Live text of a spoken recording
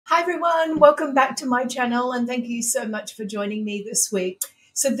Hi everyone, welcome back to my channel and thank you so much for joining me this week.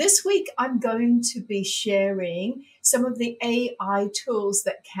 So this week I'm going to be sharing some of the AI tools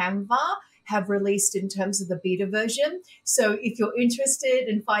that Canva have released in terms of the beta version. So if you're interested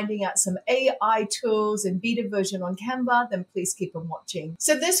in finding out some AI tools and beta version on Canva, then please keep on watching.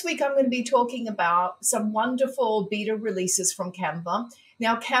 So this week I'm going to be talking about some wonderful beta releases from Canva.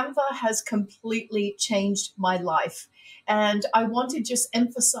 Now Canva has completely changed my life. And I want to just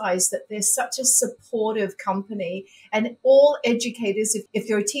emphasize that they're such a supportive company, and all educators, if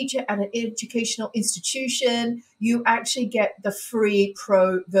you're a teacher at an educational institution, you actually get the free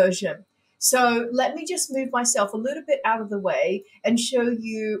pro version. So let me just move myself a little bit out of the way and show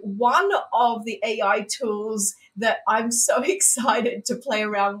you one of the AI tools that I'm so excited to play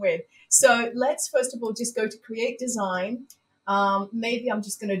around with. So let's first of all just go to create design. Maybe I'm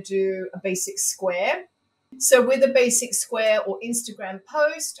just going to do a basic square. So with a basic square or Instagram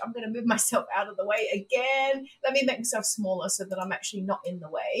post, I'm going to move myself out of the way again. Let me make myself smaller so that I'm actually not in the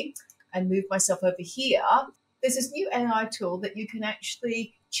way and move myself over here. There's this new AI tool that you can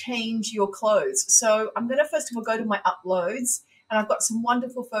actually change your clothes. So I'm going to first of all go to my uploads, and I've got some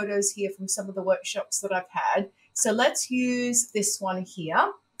wonderful photos here from some of the workshops that I've had. So let's use this one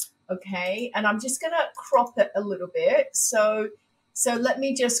here. Okay. And I'm just going to crop it a little bit. So let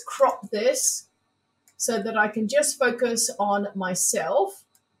me just crop this so that I can just focus on myself.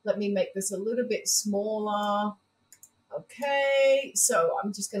 Let me make this a little bit smaller. Okay, so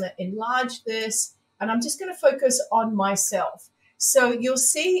I'm just going to enlarge this, and I'm just going to focus on myself. So you'll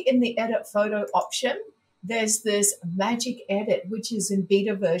see in the edit photo option, there's this magic edit, which is in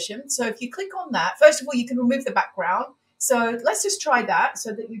beta version. So if you click on that, first of all, you can remove the background. So let's just try that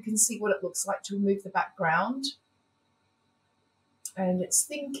so that you can see what it looks like to remove the background. And it's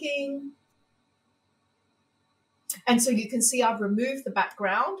thinking. And so you can see I've removed the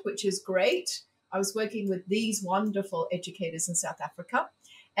background, which is great. I was working with these wonderful educators in South Africa.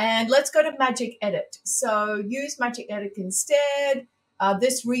 And let's go to Magic Edit. So use Magic Edit instead.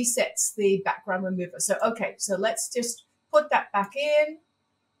 This resets the background remover. So, okay, so let's just put that back in.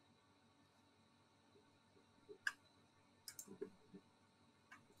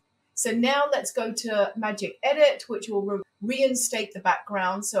 So now let's go to Magic Edit, which will reinstate the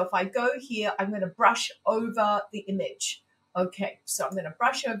background. So if I go here, I'm going to brush over the image. Okay, so I'm going to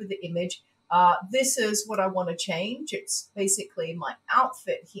brush over the image. This is what I want to change. It's basically my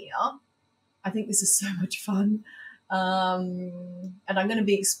outfit here. I think this is so much fun. And I'm going to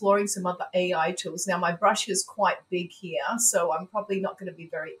be exploring some other AI tools. Now my brush is quite big here, so I'm probably not going to be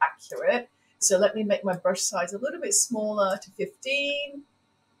very accurate. So let me make my brush size a little bit smaller to 15.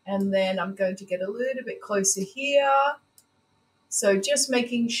 And then I'm going to get a little bit closer here. So just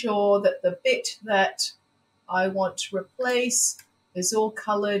making sure that the bit that I want to replace is all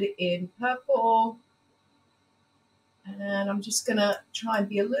colored in purple. And I'm just going to try and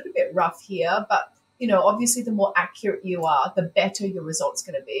be a little bit rough here. But, you know, obviously the more accurate you are, the better your result's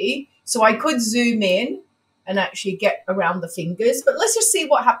going to be. So I could zoom in and actually get around the fingers. But let's just see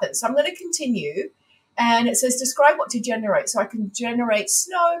what happens. So I'm going to continue. And it says, describe what to generate. So I can generate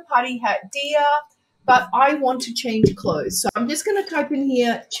snow, party hat, deer, but I want to change clothes. So I'm just going to type in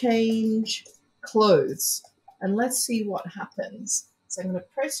here, change clothes, and let's see what happens. So I'm going to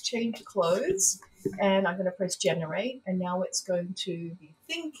press change clothes, and I'm going to press generate. And now it's going to be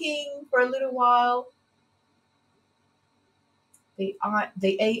thinking for a little while. The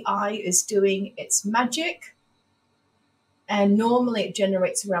AI is doing its magic. And normally it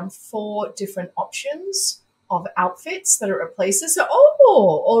generates around 4 different options of outfits that it replaces. So,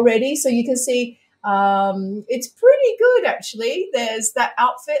 already. So you can see it's pretty good, actually. There's that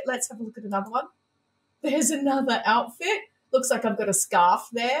outfit. Let's have a look at another one. There's another outfit. Looks like I've got a scarf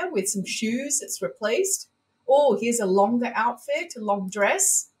there with some shoes. It's replaced. Oh, here's a longer outfit, a long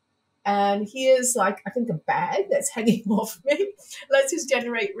dress. And here's like, I think a bag that's hanging off me. Let's just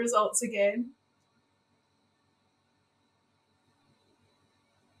generate results again.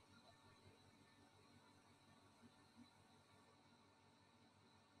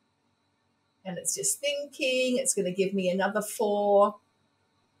 And it's just thinking. It's going to give me another 4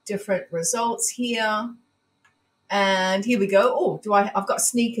 different results here. And here we go. Oh, I've got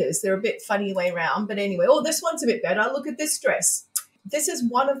sneakers. They're a bit funny way around. But anyway, this one's a bit better. Look at this dress. This is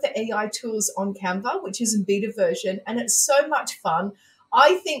one of the AI tools on Canva, which is in beta version. And it's so much fun.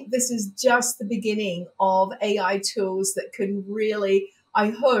 I think this is just the beginning of AI tools that can really, I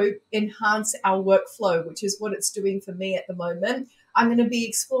hope, enhance our workflow, which is what it's doing for me at the moment. I'm going to be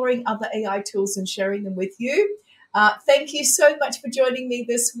exploring other AI tools and sharing them with you. Thank you so much for joining me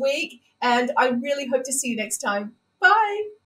this week, and I really hope to see you next time. Bye.